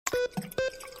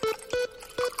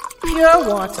Pure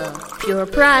water, pure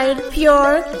pride,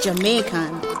 pure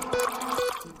Jamaican.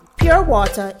 Pure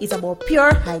water is about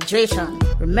pure hydration.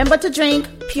 Remember to drink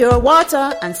pure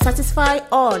water and satisfy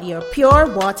all your pure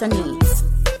water needs.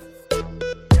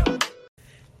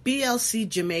 BLC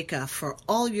Jamaica for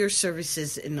all your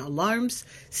services in alarms,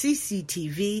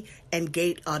 CCTV, and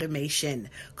gate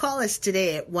automation. Call us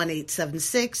today at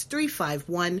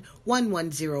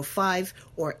 1-876-351-1105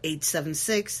 or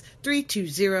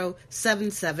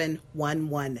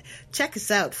 876-320-7711. Check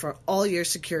us out for all your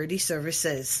security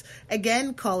services.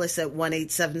 Again, call us at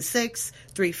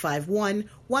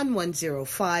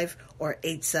 1-876-351-1105 or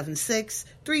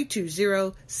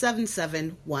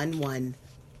 876-320-7711.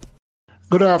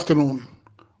 Good afternoon.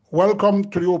 Welcome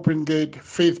to the Open Gate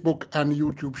Facebook and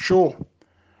YouTube show.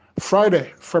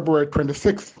 Friday, February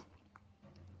 26th.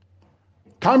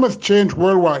 Time has changed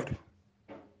worldwide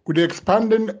with the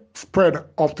expanding spread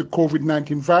of the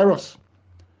COVID-19 virus.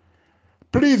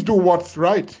 Please do what's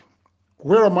right.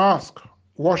 Wear a mask,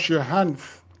 wash your hands,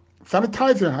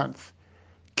 sanitize your hands,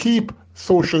 keep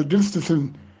social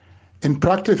distancing in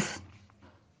practice.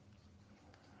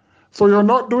 So you're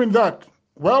not doing that.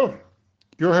 Well,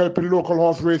 you're helping local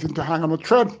horse racing to hang on a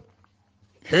thread.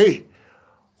 Hey,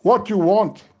 what you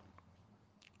want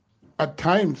at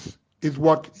times is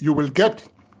what you will get.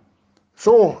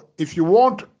 So if you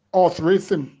want horse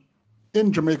racing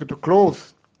in Jamaica to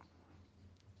close,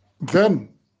 then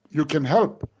you can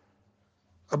help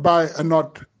by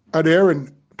not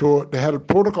adhering to the health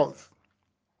protocols.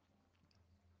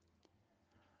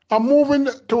 I'm moving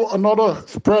to another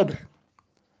spread.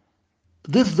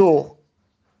 This, though,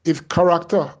 is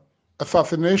character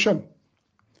assassination.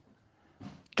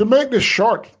 To make this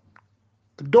short,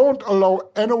 don't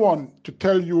allow anyone to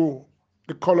tell you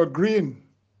the color green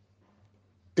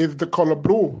is the color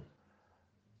blue,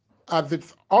 as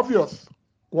it's obvious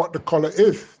what the color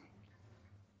is.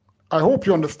 I hope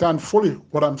you understand fully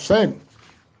what I'm saying.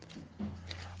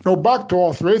 Now back to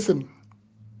horse racing.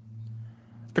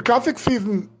 The classic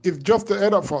season is just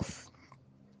ahead of us,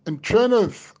 and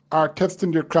trainers are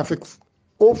testing their classics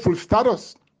hopeful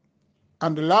status,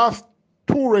 and the last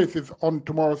two races on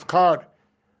tomorrow's card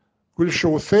will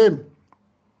show same.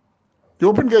 The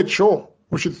Open Gate show,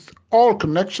 which is all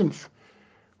connections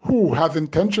who has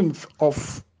intentions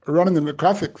of running in the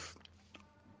classics.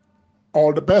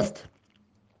 All the best.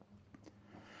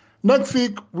 Next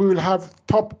week, we will have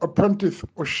top apprentice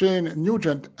O'Shane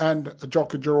Nugent and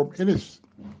jockey Jerome Innes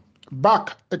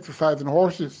back exercising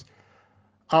horses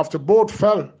after both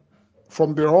fell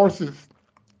from their horses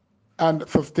and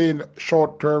sustained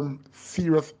short-term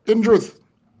serious injuries.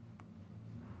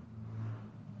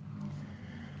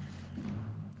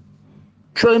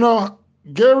 Trainer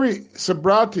Gary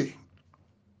Sabrati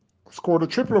scored a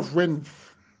triple of wins,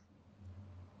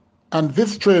 and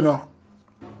this trainer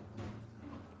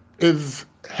is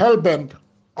hell-bent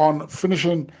on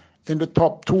finishing in the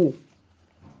top two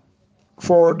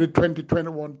for the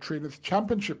 2021 Trainers'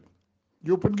 Championship.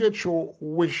 The Open Gate show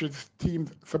wishes Team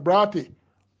Sabrati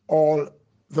all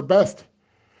the best.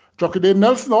 Jockey Dave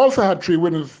Nelson also had 3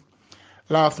 winners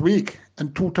last week,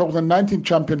 and 2019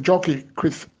 champion jockey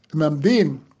Chris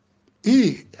Memdine,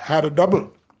 he had a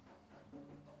double.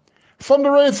 Sunday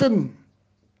racing,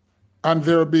 and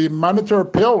there will be mandatory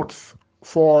payouts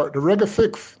for the Reggae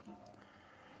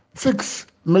 6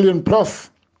 million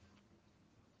plus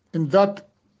in that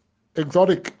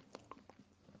exotic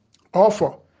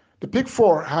offer. The pick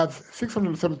 4 has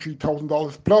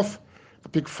 $673,000 plus. The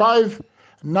pick 5,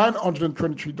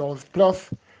 $923 plus.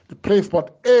 The play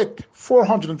spot 8,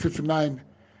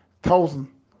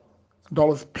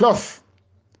 $459,000 plus.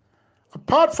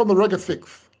 Apart from the Reggae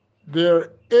 6, there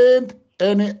ain't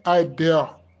any idea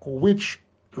which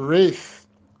race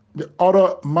the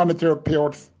other monetary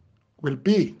payouts will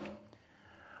be.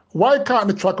 Why can't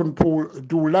the track and pool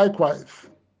do likewise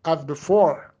as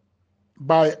before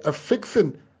by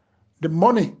affixing the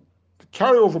money, the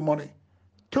carryover money,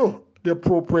 to the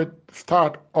appropriate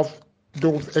start of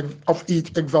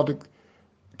each exotic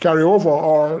carryover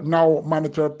or now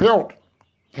monetary payout?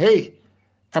 Hey,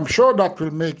 I'm sure that will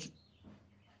make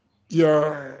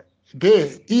your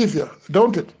day easier,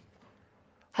 don't it?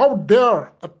 How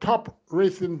dare a top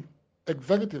racing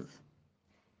executive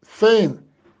saying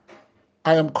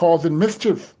I am causing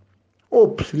mischief? Oh,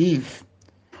 please.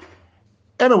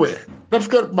 Anyway, let's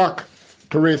get back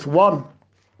to race 1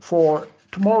 for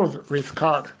tomorrow's race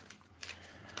card.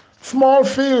 Small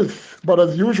fields, but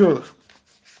as usual,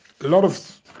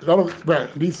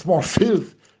 these small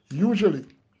fields usually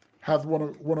has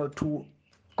one or two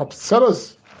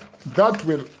upsetters that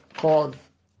will cause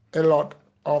a lot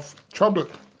of trouble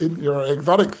in your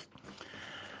exotics.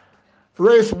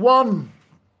 Race 1,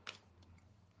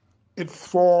 it's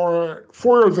for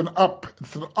 4-year-olds and up.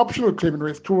 It's an optional claiming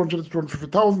race, 200 to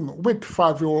 250,000, with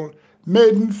 5-year-old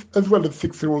maidens as well as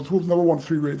 6-year-olds who've never won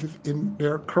 3 races in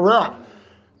their career.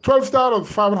 12 starters,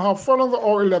 5.5 furlongs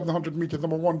or 1,100 meters.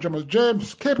 Number 1, Jamal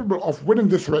James, capable of winning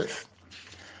this race.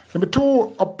 Number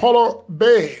 2, Apollo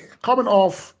Bay, coming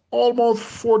off almost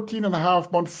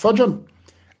 14.5 months sojourn,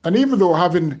 and even though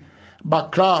having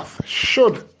back class,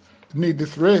 should need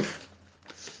this race.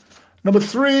 Number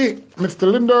 3,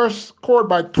 Mr. Linders, scored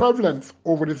by 12 lengths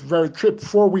over this very trip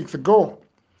 4 weeks ago,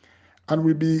 and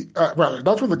will be,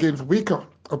 that was against weaker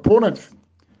opponents.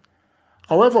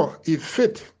 However, he's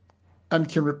fit and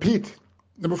can repeat.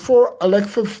 Number 4,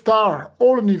 Alexis Star,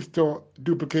 only needs to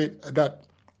duplicate that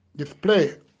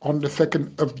display on the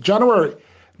 2nd of January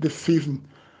this season,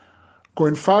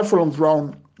 going 5 furlongs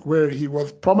round where he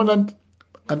was prominent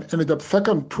and ended up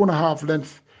second, 2.5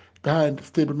 lengths behind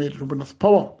stablemate Luminous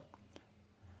Power.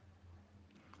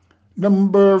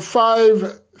 Number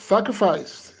 5,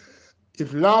 Sacrifice.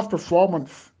 His last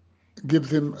performance gives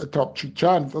him a top 3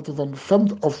 chance. That was on the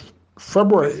 7th of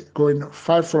February, going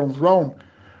 5 furlongs round,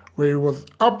 where he was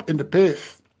up in the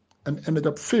pace and ended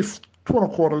up 5th,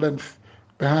 2.25 lengths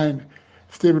behind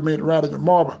stablemate Radical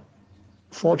Mob,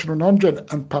 Fortune 100,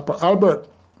 and Papa Albert.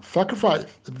 Sacrifice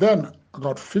then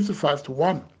got 55 to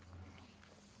 1.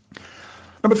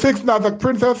 Number 6, Nasdaq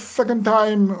Princess, second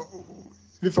time.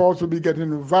 This also be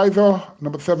getting a visor.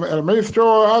 Number 7, El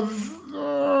Maestro has,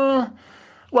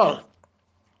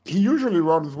 he usually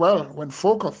runs well when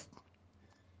focused.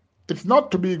 It's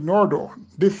not to be ignored though,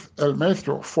 this El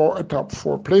Maestro for a top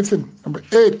 4 placing. Number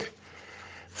 8,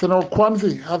 Senor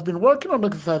Kwanzi has been working on the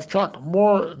exercise track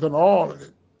more than all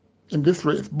in this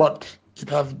race, but it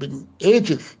has been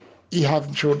ages. He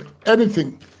hasn't showed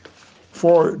anything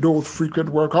for those frequent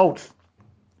workouts,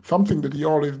 something that he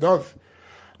always does.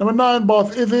 Number 9,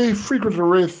 Boss Izzy, frequent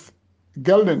race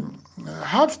gelding,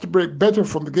 has to break better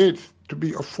from the gates to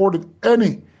be afforded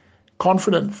any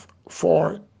confidence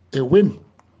for a win.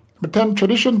 Number 10,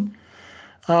 Tradition,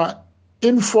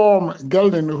 inform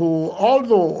gelding who,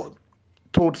 although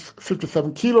totes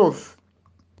 57 kilos,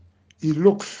 he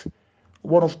looks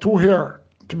one of 2 here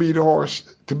to be the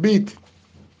horse to beat.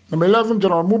 Number 11,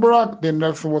 General Mubarak, Dane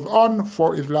Nelson was on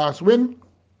for his last win.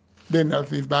 Dane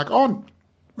Nelson is back on.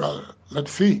 Well,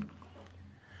 let's see.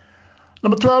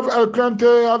 Number 12, El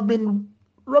Clante has been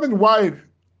running wide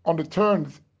on the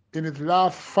turns in his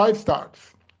last 5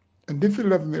 starts. And this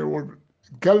 11-year-old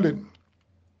gelding,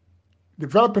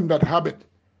 developing that habit,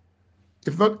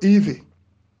 is not easy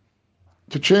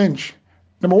to change.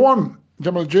 Number 1,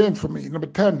 Jamal James for me. Number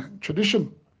 10,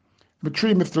 Tradition. Number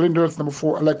 3, Mr. Linders. Number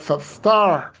 4, Alexa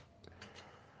Star.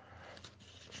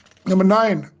 Number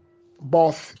 9,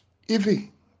 Boss Izzy.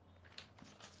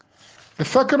 The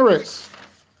second race,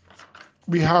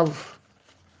 we have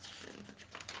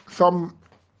some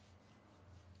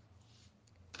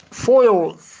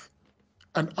 4-year-olds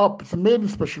and up. It's a maiden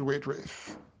special weight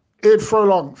race. 8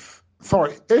 starters.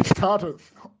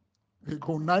 They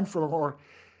go 9 furlong or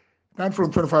 9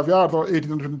 furlong 25 yards or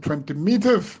 1,820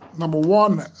 meters. Number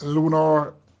 1,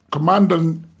 Lunar,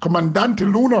 Commandante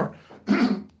Lunar.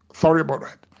 Sorry about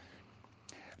that.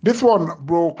 This one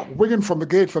broke Wigan from the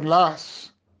gates and last,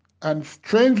 and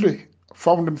strangely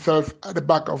found himself at the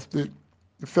back of the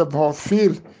 7-horse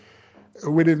field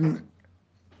within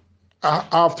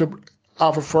after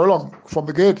a furlong from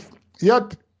the gate.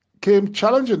 Yet came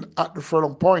challenging at the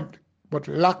furlong point, but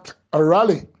lacked a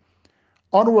rally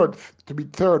onwards to be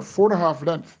third, 4.5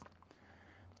 lengths.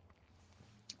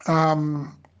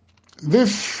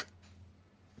 This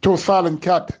toe silent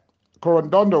cat,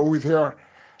 Corandondo, who is here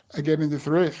again in this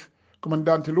race,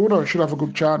 Commandante Luna, should have a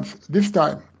good chance this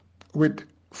time with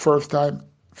first time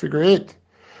figure 8.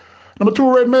 Number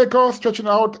 2, Rainmaker, stretching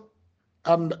out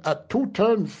and at 2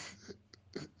 turns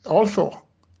also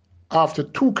after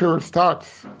 2 clear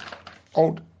starts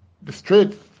out the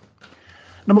straight.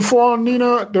 Number 4,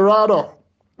 Nina Dorado,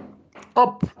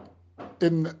 up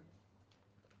with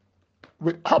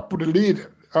the lead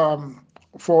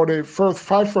for the first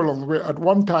 5 furlongs, where at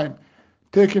one time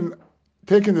taking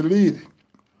the lead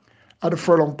at the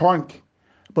furlong point,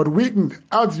 but weakened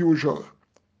as usual,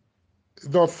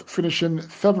 thus finishing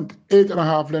 7th,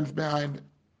 8.5 lengths behind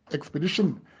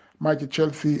Expedition, Mighty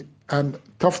Chelsea, and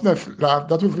Toughness. That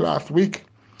was last week.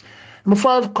 Number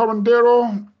 5,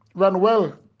 Corandero, ran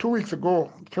well 2 weeks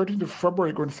ago, 13th of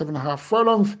February, going 7.5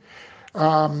 furlongs.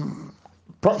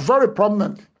 Very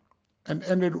prominent, and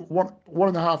ended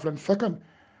 1.5 lengths second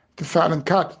to Silent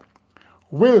Cat.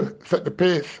 Will set the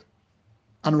pace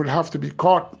and will have to be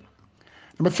caught.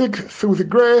 Number 6, Susie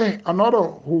Gray, another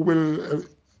who will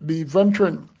be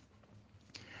venturing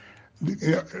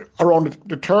around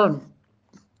the turn,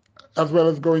 as well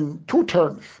as going 2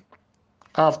 turns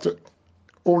after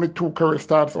only 2 career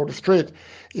starts out the straight.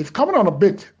 It's coming on a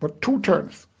bit, but 2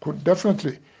 turns could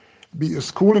definitely be a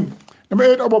schooling. Number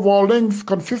 8, Above All Things,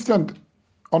 consistent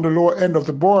on the lower end of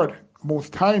the board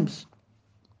most times.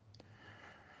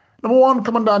 Number 1,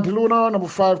 Comandante Luna. Number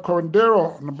 5,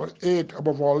 Corandero. Number 8,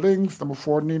 Above All Things. Number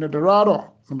 4, Nina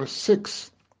Dorado. Number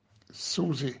 6,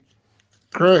 Susie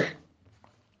Gray.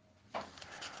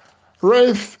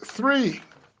 Race 3,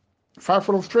 5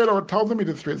 furlong straight or 1,000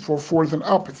 meter straight for 4s and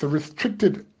up. It's a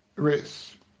restricted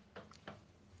race.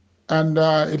 And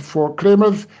it's for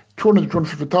claimers,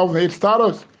 250,000, 8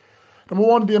 starters. Number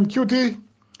 1, DMQT,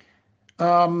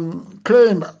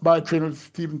 claimed by trainer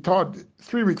Stephen Todd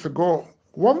 3 weeks ago.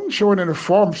 Wasn't showing any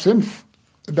form since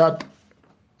that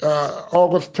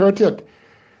August 30th.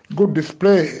 Good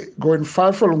display, going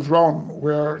 5 furlongs round,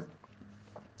 where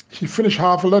she finished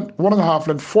 1.5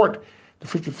 length fourth, the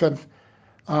 50 cents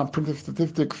printed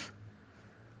statistics,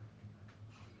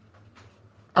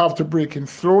 after breaking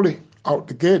slowly out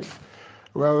the gates.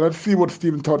 Well, let's see what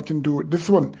Stephen Todd can do with this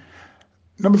one.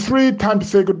 Number 3, Time to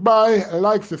Say Goodbye,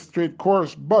 likes the straight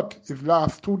course, but his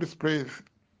last 2 displays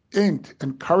ain't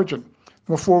encouraging.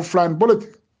 Number 4, Flying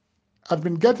Bullet, hasn't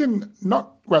been getting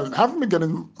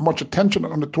much attention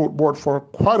on the tote board for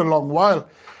quite a long while.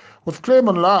 Was claimed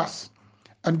on last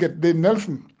and get Dave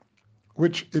Nelson,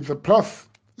 which is a plus.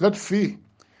 Let's see.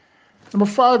 Number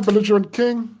 5, Belligerent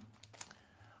King,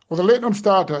 was a late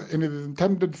non-starter in his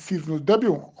intended seasonal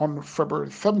debut on February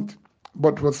 7th,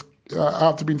 but was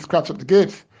after being scratched at the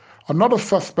gates. Another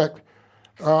suspect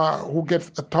who gets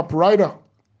a top rider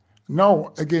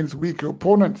now against weaker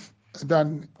opponents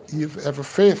than he has ever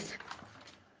faced.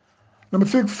 Number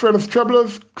 6, Fearless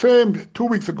Treblers, claimed 2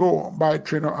 weeks ago by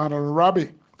trainer Arnold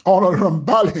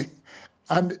Rambali,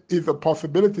 and is a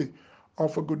possibility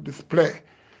of a good display.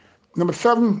 Number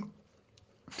 7,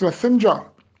 Slasinja,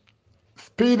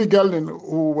 Speedy Gelding,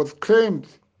 who was claimed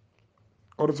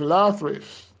out of the last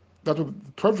race, that was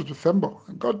the 12th of December.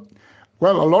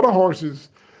 A lot of horses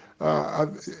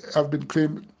have been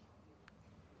claimed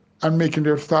and making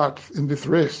their starts in this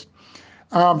race.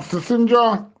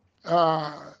 Slasinja,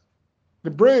 the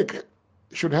break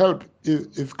should help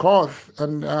his cause,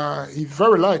 and he's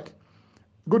very light.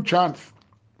 Good chance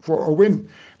for a win.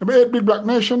 Number 8, Big Black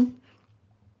Nation,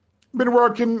 been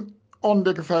working on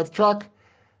the exercise track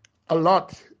a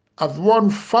lot. Has won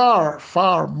far,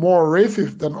 far more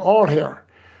races than all here.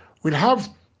 We'll have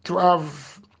to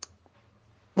have,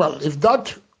 if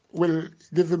that will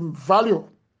give him value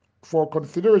for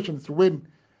considerations to win,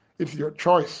 it's your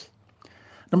choice.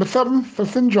 Number 7,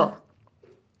 Sasinja.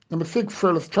 Number 6,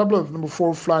 Fearless Travelers. Number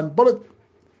 4, Flying Bullet.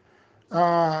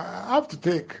 I have to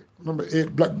take number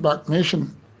 8, Black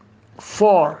Nation,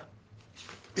 for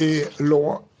a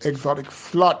lower exotic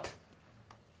slot.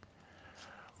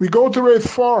 We go to race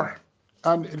 4,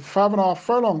 and it's 5.5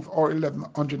 furlongs or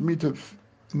 1,100 meters.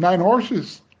 9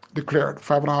 horses declared.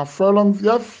 5.5 furlongs,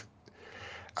 yes.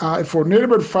 For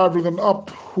neighborhood 5 and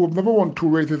up who have never won 2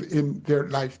 races in their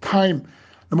lifetime.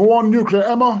 Number 1, Nuclear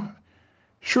Emma,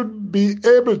 should be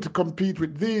able to compete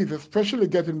with these, especially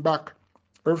getting back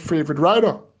her favorite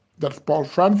rider, that's Paul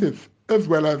Francis, as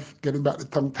well as getting back the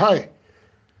tongue tie.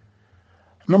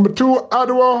 Number 2,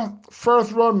 Adwa,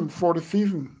 first run for the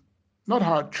season. Not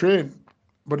hard trained,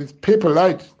 but it's paper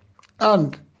light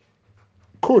and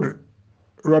could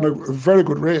run a very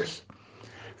good race.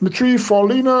 Number 3,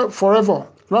 Paulina Forever,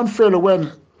 ran fairly well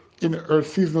in her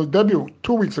seasonal debut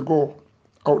 2 weeks ago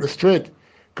out the straight.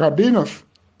 Cardenas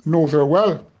knows her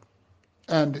well,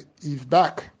 and he's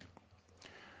back.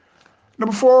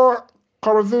 Number 4,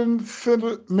 Corazon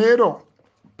Silmedo,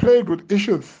 played with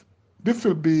issues. This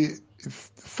will be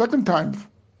his second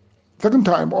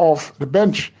time off the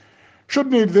bench. Should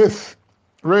need this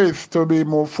race to be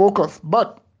more focused,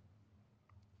 but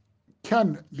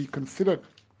can be considered.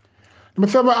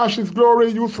 Number 7, Ashley's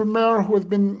Glory, youthful mare who has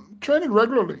been training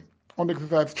regularly on the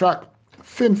exercise track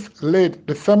since late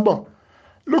December.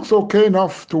 Looks okay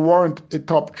enough to warrant a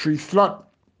top 3 slot.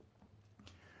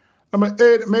 Number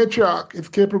 8, Matriarch, is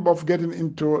capable of getting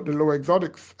into the lower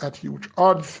exotics at huge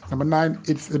odds. Number 9,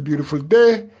 It's a Beautiful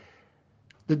Day.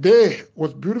 The day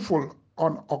was beautiful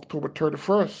on October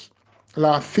 31st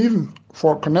last season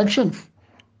for connections.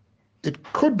 It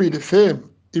could be the same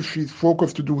if she's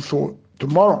focused to do so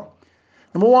tomorrow.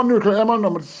 Number 1, Nuclear Emma.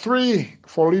 Number 3,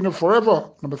 Paulina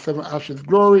Forever. Number 7, Ashes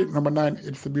Glory. Number 9,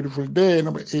 It's a Beautiful Day.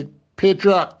 Number 8,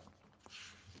 Patriot.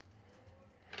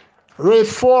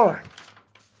 Race 4.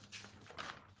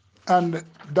 And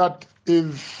that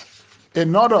is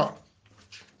another,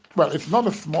 well, it's not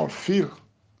a small field.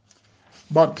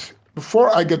 But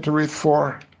before I get to race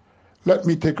 4, let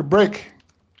me take a break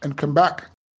and come back.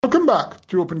 Welcome back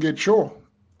to Open Gate Show.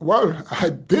 Well, I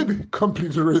did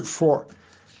complete the race 4,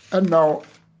 and now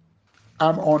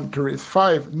I'm on to race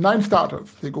 5. 9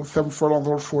 starters. They go 7 furlongs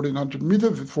or 1,400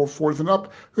 meters. It's 4 fours and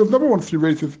up. Who have never won 3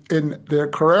 races in their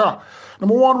career.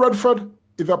 Number 1, Redford,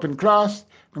 is up in class.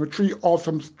 Number 3,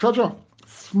 Awesome Treasure.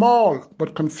 Small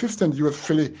but consistent U.S.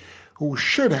 filly who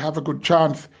should have a good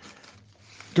chance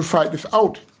to fight this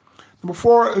out. Number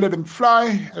 4, Let Him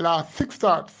Fly. Last 6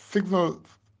 starts signals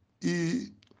he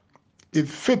is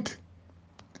fit.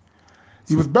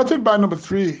 He was bettered by number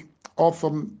 3,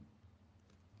 Awesome.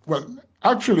 Well,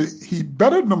 actually, he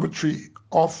bettered number 3,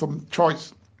 Awesome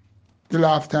Choice, the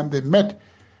last time they met.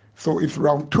 So it's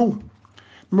round 2.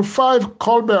 Number 5,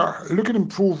 Colbert, looking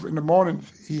improved in the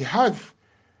mornings. He has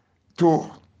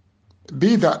to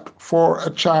be that for a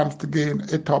chance to gain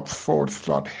a top 4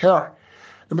 slot here.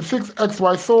 Number 6,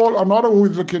 XY Soul, another who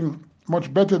is looking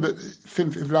much better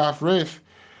since his last race,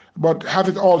 but has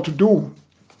it all to do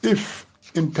if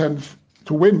intends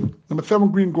to win. Number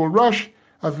 7, Green Gold Rush,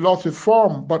 has lost his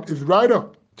form, but his rider,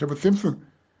 Trevor Simpson,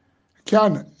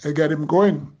 can get him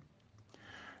going.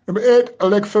 Number 8,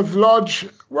 Alexa's Lodge,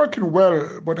 working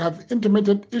well, but has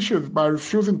intermittent issues by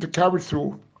refusing to carry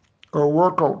through her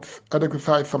workouts and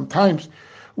exercise sometimes.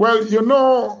 Well, you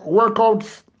know,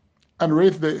 workouts and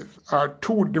race days are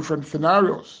 2 different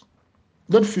scenarios.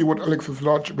 Let's see what Alexa's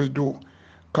Lodge will do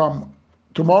come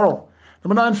tomorrow.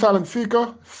 Number 9, Silent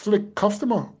Seeker, slick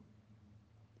customer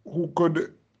who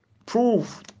could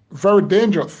prove very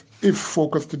dangerous if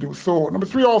focused to do so. Number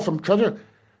 3, Awesome Treasure.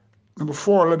 Number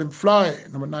 4, Let Him Fly.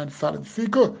 Number 9, Silent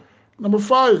Seeker. Number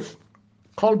 5,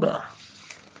 Colbert.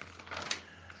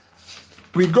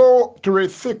 We go to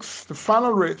race 6, the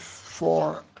final race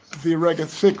for the Reggae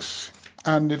 6,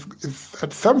 and it's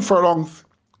at 7 furlongs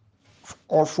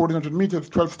or 1,400 meters,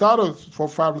 12 starters for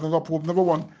 5 runners up who've never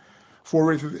won 4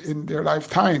 races in their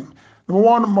lifetime. Number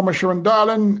 1, Mama Sharon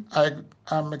Darling.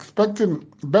 I'm expecting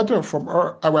better from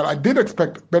her. Well, I did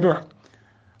expect better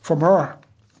from her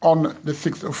on the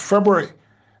 6th of February,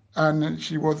 and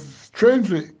she was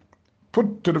strangely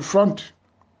put to the front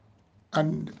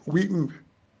and weakened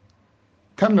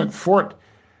 10 lengths forward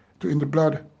to In the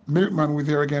Blood. Milkman was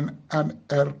there again, and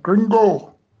El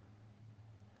Gringo.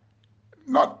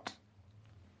 Not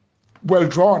well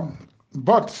drawn,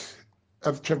 but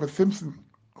as Trevor Simpson,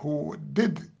 who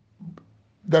did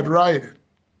that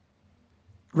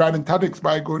riding tactics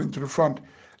by going into the front.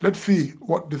 Let's see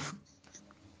what this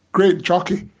great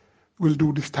jockey will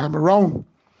do this time around.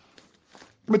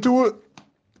 Number 2,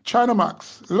 China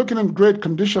Max, looking in great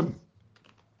condition.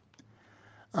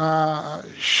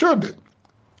 Should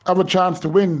have a chance to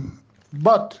win,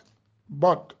 but.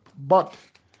 Number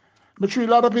 3,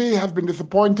 Ladapi has been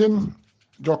disappointing.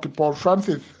 Jockey Paul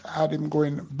Francis had him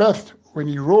going best when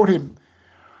he rode him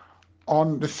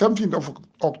on the 17th of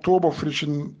October,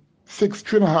 finishing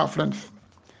 3.5 lengths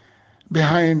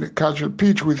behind Casual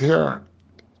Peach, who is here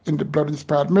in the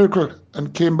Blood-Inspired Miracle,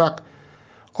 and came back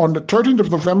on the 13th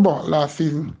of November last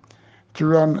season to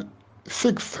run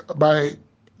 6th by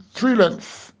 3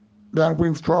 lengths behind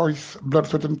Wings Choice, Blood,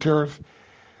 Sweat and Tears,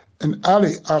 and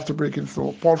Ali after breaking.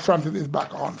 So Paul Francis is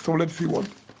back on. So let's see what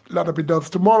Ladapi does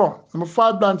tomorrow. Number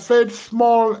 5, Blind Faith,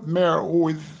 small mare who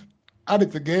is at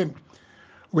it again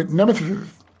with Nemesis,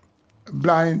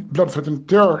 Blind, Blood, Sweat and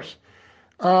Tears.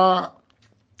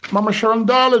 Mama Sharon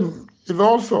Darling is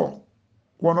also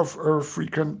one of her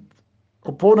frequent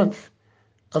opponents,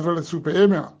 as well as Super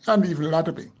Emir and even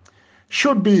Ladapi.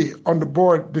 Should be on the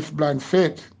board. This Blind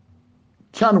Faith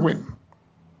can win.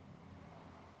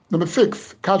 Number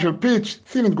 6, Casual Peach,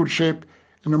 seen in good shape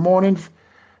in the mornings,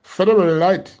 federally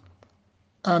light,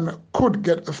 and could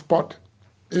get a spot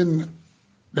in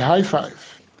the high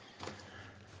 5.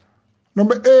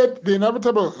 Number 8, The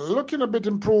Inevitable, looking a bit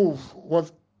improved,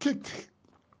 was kicked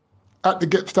at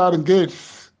the starting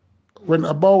gates when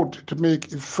about to make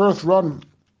his first run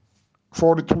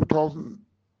for the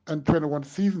 2021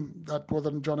 season. That was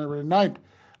on January 9th,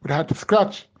 but had to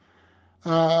scratch.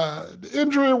 The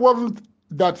injury wasn't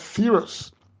that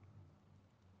serious,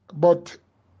 but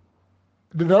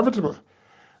The Inevitable,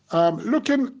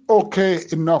 looking okay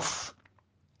enough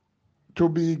to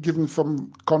be given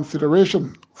some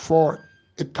consideration for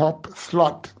a top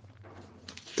slot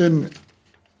in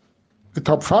the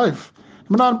top 5.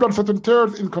 Number 9, Blood, Sweat and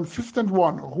Tears, inconsistent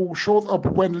one who shows up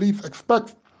when least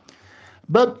expect.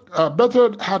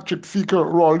 Better hat-trick seeker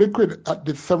Raw Liquid at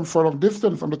the 7 furlong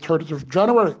distance on the 30th of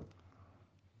January.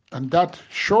 And that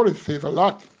surely says a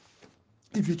lot.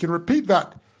 If he can repeat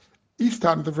that, he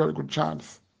stands a very good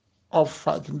chance of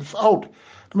fighting this out.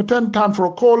 Number 10, Time for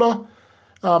a Cola.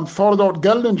 Sorted out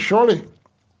Geldin, surely,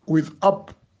 who is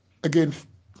up against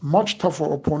much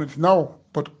tougher opponents now,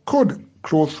 but could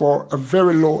close for a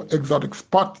very low exotic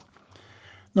spot.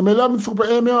 Number 11, Super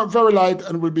Emir, very light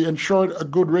and will be ensured a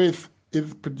good race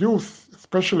is produced,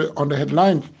 especially on the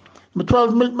headlines. Number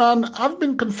 12, Milkman, has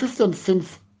been consistent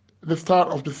since the start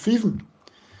of the season.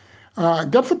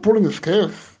 Gets a pull in the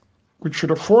scales, which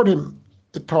should afford him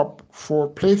a top 4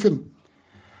 placing.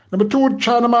 Number 2,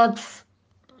 China Max.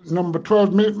 Number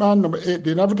 12, Milkman. Number 8,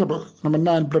 The Inevitable. Number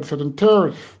 9, Blood, Sweat and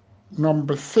Tears.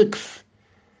 Number 6,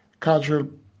 Casual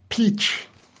Peach.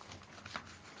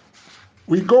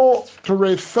 We go to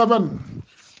race 7,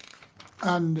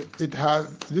 and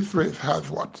this race has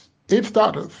what? 8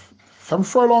 starters, 7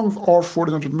 furlongs or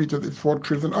 1,400 meters. It's 4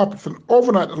 trips and up. It's an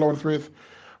overnight allowance race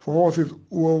for horses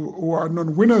who are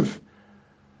non-winners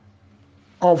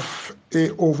of a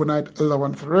overnight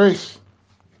allowance race.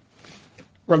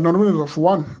 Well, non-winner of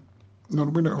one.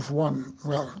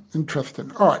 Well,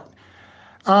 interesting. All right.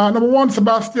 Number 1,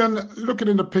 Sebastian, looking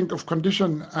in the pink of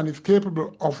condition and is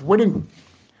capable of winning.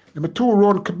 Number 2,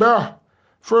 Ron Cabert.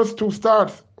 First 2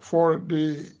 starts for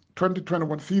the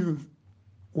 2021 season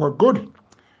were good.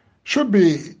 Should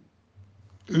be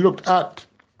looked at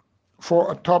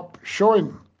for a top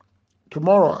showing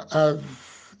tomorrow, as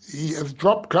he has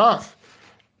dropped class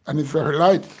and is very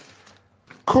light.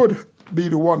 Could be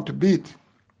the one to beat,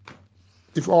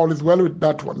 if all is well with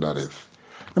that one, that is.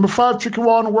 Number 5, Tricky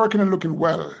One, working and looking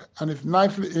well, and is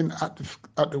nicely in at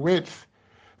the weights.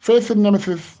 Facing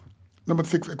nemesis, number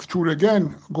 6, Extrude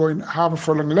again, going half a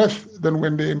furlong less than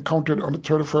when they encountered on the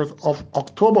 31st of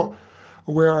October,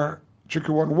 where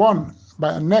Tricky One won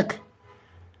by a neck.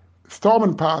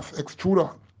 Storming past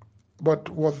Extruder, but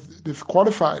was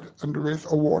disqualified and the race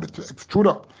awarded to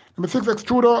Extruder. Number 6,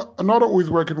 Extruder, another who is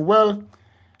working well.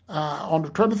 On the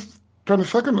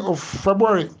 22nd of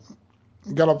February,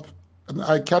 galloped an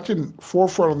eye-catching 4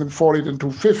 furlongs and 48 and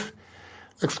 2/5.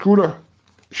 Extruder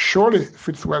surely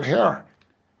fits well here.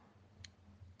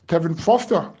 Kevin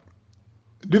Foster,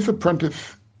 this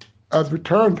apprentice, has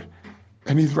returned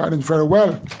and he's riding very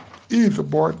well. He's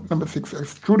aboard number 6,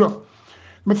 Extruder.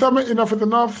 Number 7, Enough is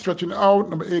Enough, stretching out.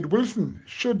 Number 8, Wilson,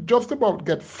 should just about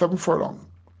get 7 furlong.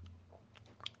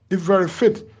 He's very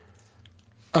fit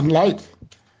and light.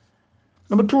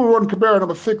 Number 2, Ron Cabrera.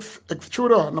 Number 6,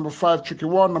 Extruder. Number 5, Tricky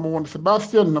One. Number 1,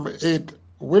 Sebastian. Number 8,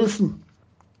 Wilson.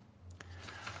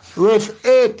 Race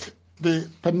 8, the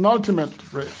penultimate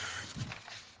race.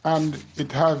 And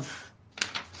it has,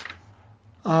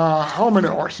 how many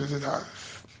horses it has?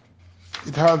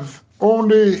 It has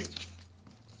only,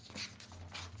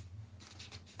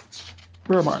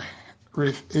 where am I?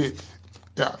 Race 8.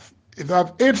 Yes. It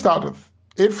has 8 starters,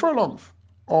 8 furlongs,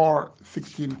 or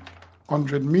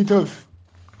 1,600 meters.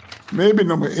 Maybe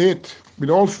number 8,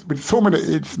 with so many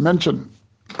 8s mentioned,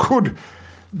 could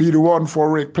be the one for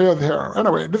rate players here.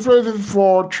 Anyway, this race is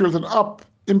for trails and up,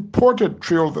 imported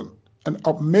trails and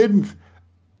up maidens,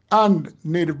 and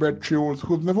native bred trails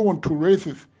who've never won 2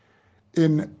 races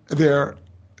in their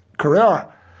career.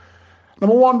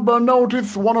 Number 1, Burnout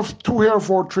is one of 2 here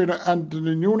for trainer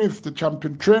Anthony Nunes, the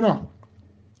champion trainer.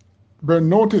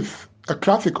 Burnout is a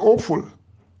classic hopeful.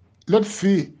 Let's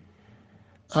see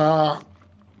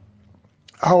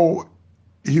how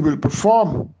he will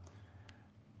perform.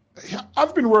 He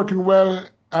has been working well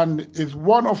and is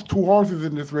one of 2 horses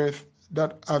in this race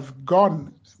that has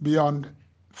gone beyond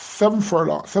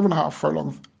 7.5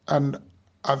 furlongs and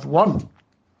has won.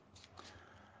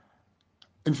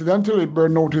 Incidentally,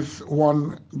 Burnout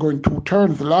won going 2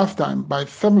 turns the last time by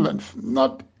 7 lengths.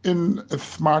 Not in a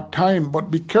smart time, but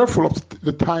be careful of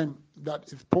the time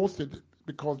that is posted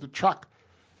because the track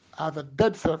has a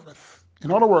dead surface.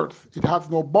 In other words, it has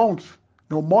no bounce,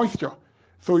 no moisture,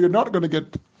 so you're not going to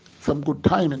get some good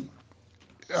timing,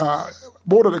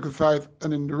 both at exercise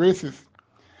and in the races.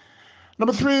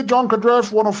 Number 3, John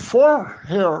Cadreff, one of 4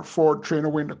 here for trainer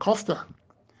Wayne Acosta.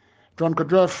 John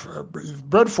Cadreff is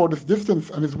bred for this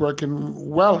distance and is working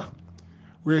well,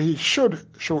 where he should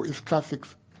show his classic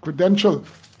credentials.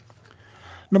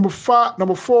 Number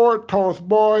 4, Taurus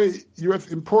Boy, U.S.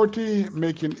 importee,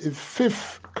 making his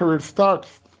 5th career start,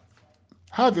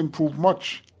 has improved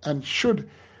much and should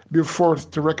be a force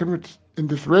to reckon with in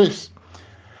this race.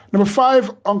 Number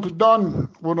 5, Uncle Don,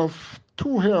 one of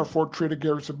 2 here for trader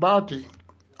Gary Sabati,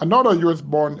 another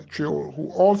U.S.-born trio who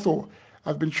also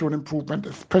has been showing improvement,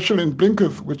 especially in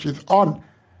blinkers, which is on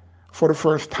for the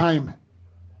first time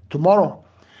tomorrow.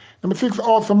 Number 6,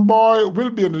 Awesome Boy, will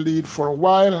be in the lead for a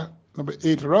while. Number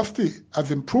 8, Rusty,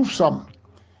 has improved some.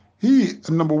 He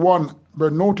and number 1,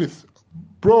 Burn Notice,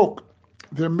 broke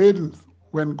their maidens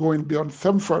when going beyond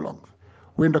 7 furlongs.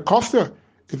 Wayne Costa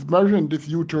is measuring this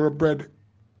Utero-bred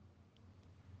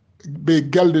Bay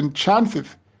Gelding chances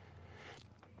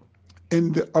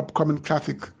in the upcoming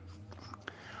classic.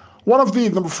 One of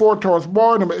these, number 4, Taurus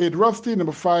Boy, number 8, Rusty,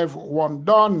 number 5, 1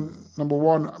 Don, number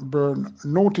 1, Burn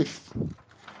Notice.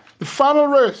 The final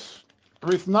race,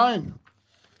 race 9.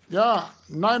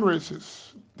 9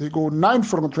 races. They go 9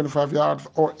 furlongs 25 yards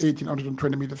or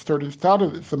 1,820 meters. 30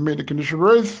 started. It's a maiden condition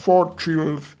race for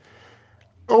trials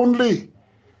only.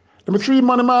 Number 3,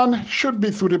 Money Man, should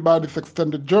be suited by this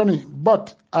extended journey,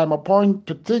 but I'm a point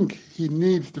to think he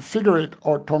needs to figure it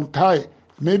or tongue tie.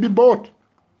 Maybe both,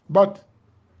 but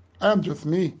I am just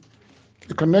me.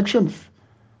 The connections,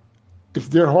 it's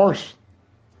their horse.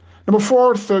 Number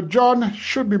 4, Sir John,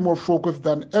 should be more focused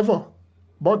than ever,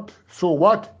 but so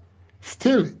what?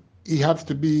 Still, he has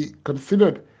to be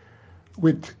considered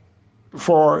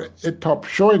for a top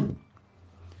showing.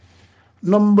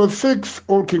 Number 6,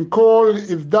 Old King Cole,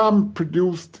 if Dam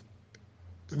produces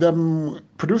them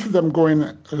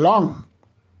going long.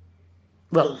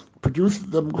 Well, produces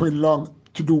them going long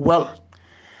to do well.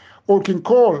 Old King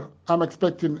Cole, I'm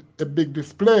expecting a big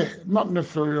display, not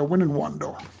necessarily a winning one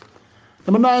though.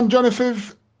 Number 9,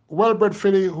 Genesis, well-bred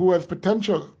filly who has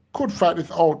potential, could fight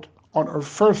this out on her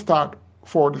first start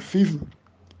for the season.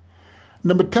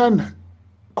 Number 10,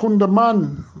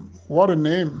 Kundaman, what a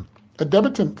name, a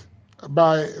debutant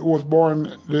was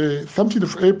born the 17th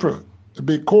of April, a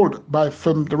big cold by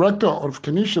film director of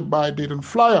Kenesha by Dayton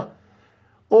Flyer,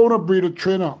 owner, breeder,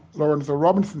 trainer, Lawrence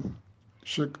Robinson,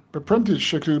 apprentice,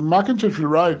 Shaquille McIntosh will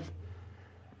ride,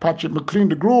 Patrick McLean,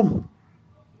 the groom.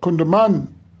 Kundaman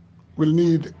will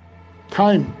need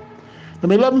time.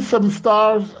 Number 11, 7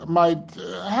 Stars, might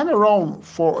hang around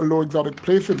for a low exotic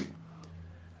placing.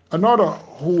 Another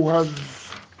who has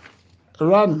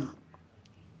run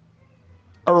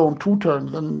around 2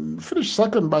 turns and finished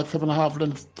second by 7.5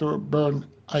 lengths to Burn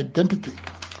Identity.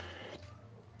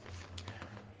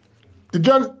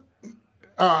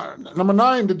 Number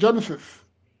 9, the Genesis.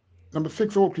 Number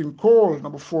 6, Old King Cole.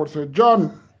 Number 4, Sir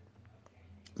John.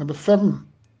 Number 7,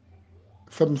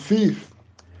 7 Seas.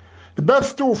 The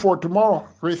best 2 for tomorrow.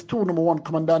 Race 2, number 1,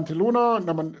 Commandante Luna.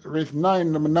 Race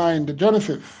 9, number 9, the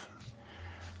Genesis.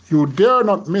 You dare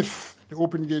not miss the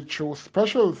Open Gate Show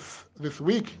specials this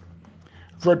week.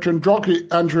 Veteran jockey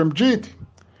Andrew Mjeet,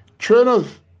 trainers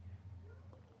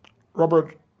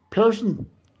Robert Pearson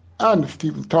and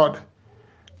Stephen Todd.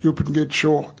 The Open Gate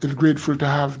Show is grateful to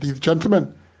have these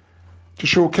gentlemen to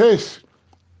showcase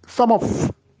some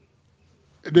of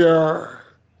their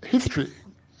history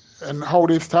and how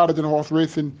they started in horse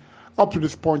racing up to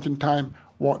this point in time,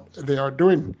 what they are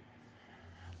doing.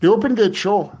 The Open Gate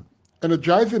Show,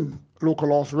 energizing local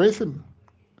horse racing.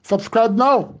 Subscribe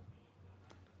now.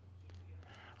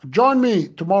 Join me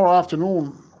tomorrow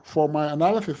afternoon for my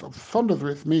analysis of Sunday's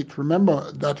race meet.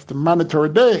 Remember, that's the mandatory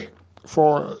day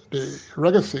for the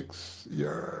Regular 6.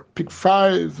 Your pick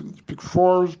 5s, pick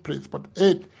 4s, place but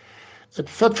 8,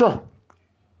 etc.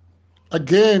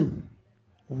 Again,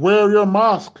 wear your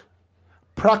mask,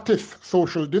 practice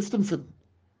social distancing,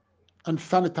 and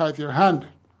sanitize your hand.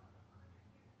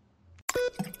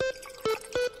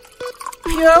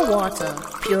 Pure water,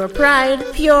 pure pride,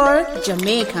 pure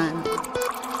Jamaican.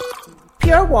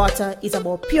 Pure water is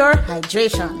about pure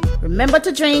hydration. Remember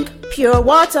to drink pure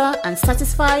water and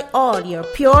satisfy all your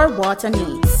pure water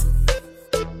needs.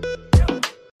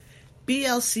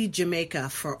 BLC Jamaica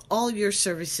for all your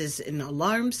services in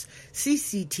alarms,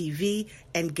 CCTV,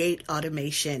 and gate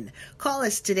automation. Call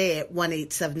us today at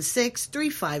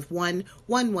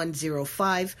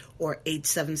 1-876-351-1105 or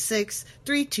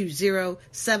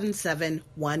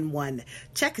 876-320-7711.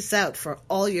 Check us out for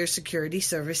all your security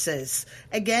services.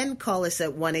 Again, call us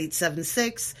at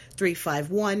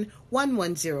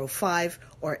 1-876-351-1105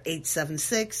 or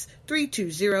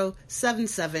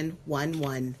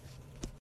 876-320-7711.